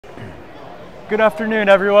Good afternoon,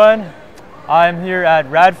 everyone. I'm here at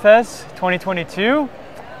RADFest 2022.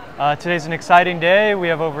 Today's an exciting day. We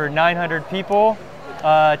have over 900 people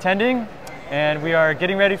attending, and we are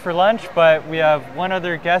getting ready for lunch, but we have one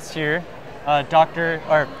other guest here, Johnny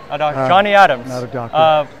Adams. Not a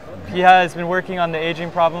doctor. He has been working on the aging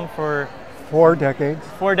problem for 4 decades.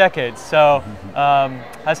 4 decades. So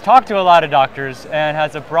has talked to a lot of doctors and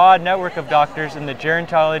has a broad network of doctors in the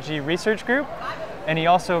Gerontology Research Group. And he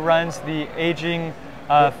also runs the Aging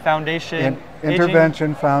Foundation.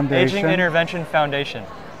 Intervention Foundation. Aging Intervention Foundation.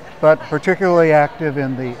 But particularly active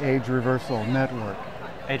in the Age Reversal Network.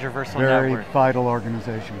 Age Reversal Network. Very vital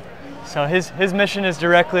organization. So his mission is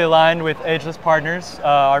directly aligned with Ageless Partners.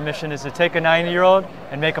 Our mission is to take a 90-year-old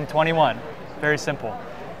and make them 21. Very simple.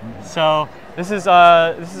 So this is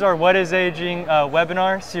our What is Aging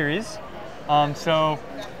webinar series. So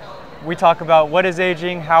we talk about what is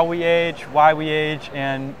aging, how we age, why we age,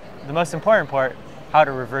 and the most important part, how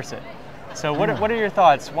to reverse it. So what are your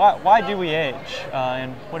thoughts? Why do we age?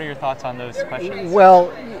 And what are your thoughts on those questions?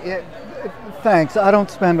 Well, thanks. I don't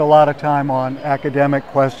spend a lot of time on academic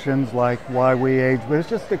questions like why we age, but it's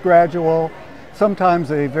just a gradual, sometimes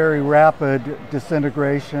a very rapid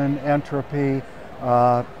disintegration, entropy,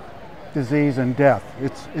 disease and death.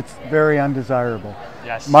 It's very undesirable.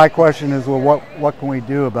 Yes. My question is, well, what can we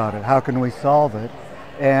do about it? How can we solve it?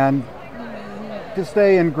 And to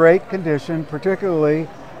stay in great condition, particularly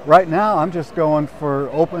right now, I'm just going for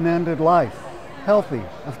open-ended life. Healthy,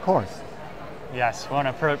 of course. Yes, we want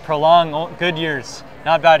to prolong good years,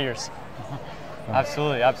 not bad years.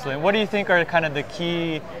 Absolutely, absolutely. And what do you think are kind of the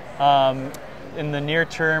key in the near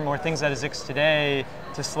term or things that exist today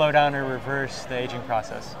to slow down or reverse the aging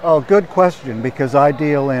process? Oh, good question, because I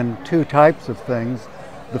deal in 2 types of things.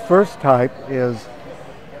 The first type is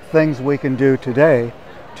things we can do today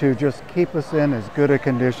to just keep us in as good a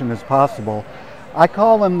condition as possible. I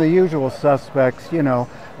call them the usual suspects. You know,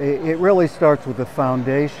 it really starts with the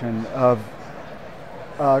foundation of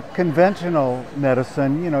conventional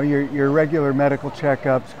medicine, you know, your regular medical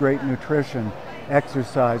checkups, great nutrition,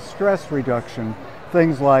 exercise, stress reduction,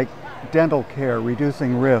 things like dental care,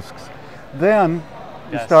 reducing risks. Then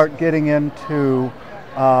you start getting into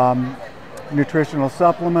nutritional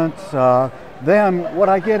supplements. Then what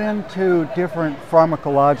I get into different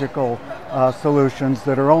pharmacological solutions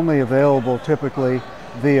that are only available typically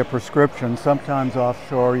via prescription, sometimes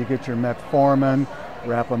offshore. You get your metformin,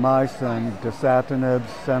 rapamycin, dasatinib,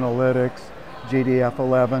 senolytics,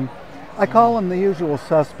 GDF-11. I call them the usual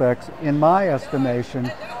suspects. In my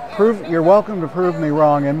estimation, you're welcome to prove me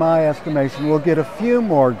wrong. In my estimation, we'll get a few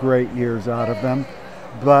more great years out of them,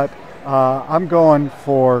 but I'm going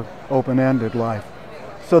for open-ended life.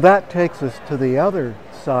 So that takes us to the other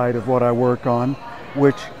side of what I work on,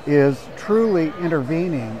 which is truly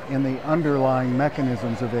intervening in the underlying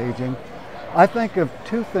mechanisms of aging. I think of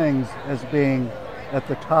 2 things as being at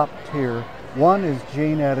the top tier. One is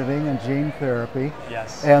gene editing and gene therapy,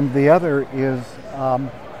 yes, and the other is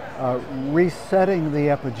resetting the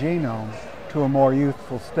epigenome to a more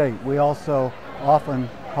youthful state. We also often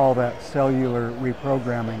call that cellular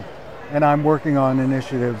reprogramming, and I'm working on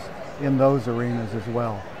initiatives in those arenas as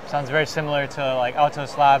well. Sounds very similar to like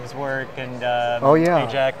Altos Labs work and oh, yeah,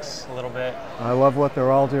 Agex a little bit. I love what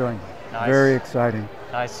they're all doing. Nice. Very exciting.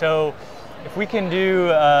 Nice. So if we can do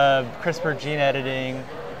CRISPR gene editing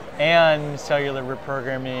and cellular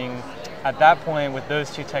reprogramming, at that point with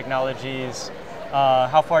those 2 technologies,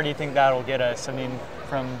 how far do you think that'll get us? I mean,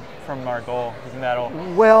 from our goal, do you think that'll?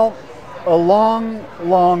 Well, a long,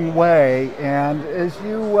 long way. And as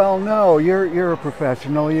you well know, you're a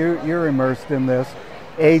professional. You're immersed in this.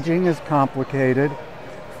 Aging is complicated.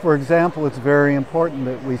 For example, it's very important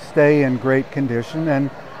that we stay in great condition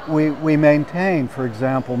and we maintain, for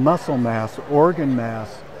example, muscle mass, organ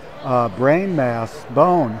mass, brain mass,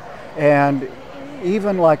 bone, and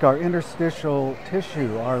even like our interstitial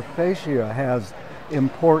tissue, our fascia has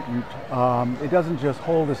important, it doesn't just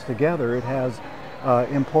hold us together, it has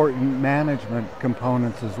important management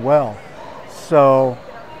components as well. So,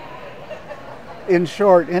 in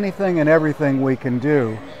short, anything and everything we can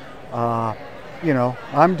do, you know,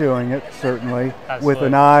 I'm doing it certainly. Absolutely. With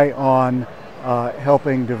an eye on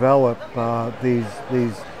helping develop these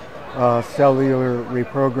cellular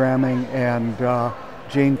reprogramming and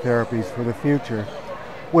gene therapies for the future,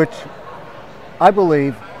 which I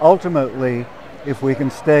believe ultimately, if we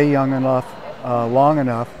can stay young enough, long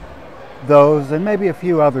enough, those and maybe a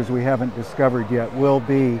few others we haven't discovered yet will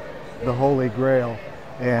be the holy grail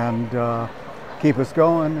and keep us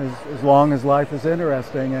going as long as life is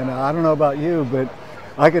interesting. And I don't know about you, but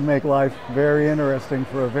I could make life very interesting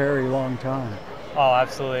for a very long time. Oh,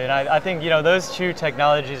 absolutely. And I think, those two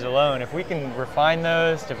technologies alone, if we can refine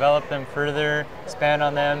those, develop them further, expand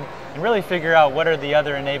on them, and really figure out what are the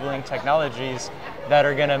other enabling technologies that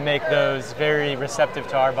are going to make those very receptive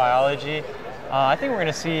to our biology, I think we're going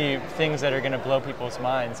to see things that are going to blow people's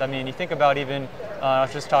minds. I mean, you think about even, I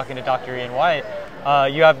was just talking to Dr. Ian White,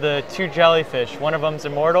 you have the two jellyfish, one of them's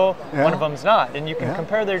immortal, one of them's not, and you can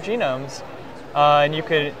compare their genomes, and you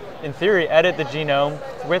could, in theory, edit the genome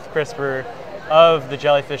with CRISPR of the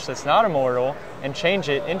jellyfish that's not immortal and change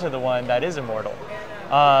it into the one that is immortal.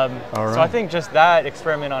 So I think just that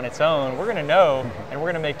experiment on its own, we're going to know, and we're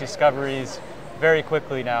going to make discoveries very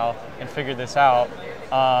quickly now and figure this out.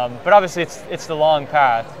 But obviously it's the long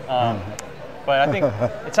path. But I think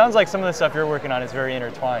it sounds like some of the stuff you're working on is very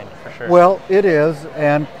intertwined, for sure. Well, it is,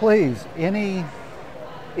 and please,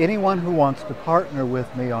 anyone who wants to partner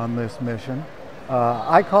with me on this mission,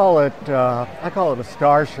 I call it a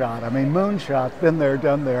star shot. I mean, moonshots, been there,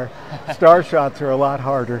 done there. Star shots are a lot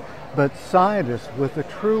harder. But scientists with a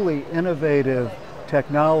truly innovative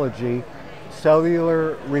technology,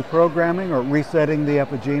 cellular reprogramming or resetting the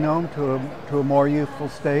epigenome to a more youthful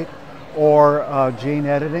state, or gene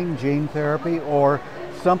editing, gene therapy, or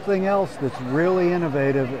something else that's really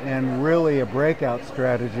innovative and really a breakout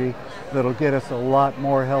strategy that'll get us a lot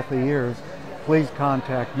more healthy years, please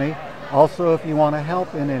contact me. Also, if you want to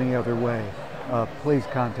help in any other way, please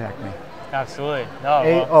contact me. Absolutely.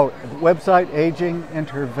 No, website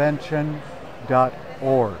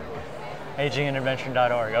agingintervention.org.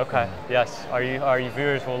 Agingintervention.org. Okay. Yes. Our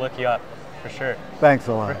viewers will look you up for sure. Thanks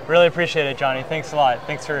a lot. Really appreciate it, Johnny. Thanks a lot.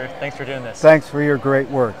 Thanks for doing this. Thanks for your great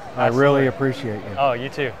work. Absolutely. I really appreciate you. Oh, you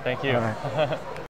too. Thank you. All right.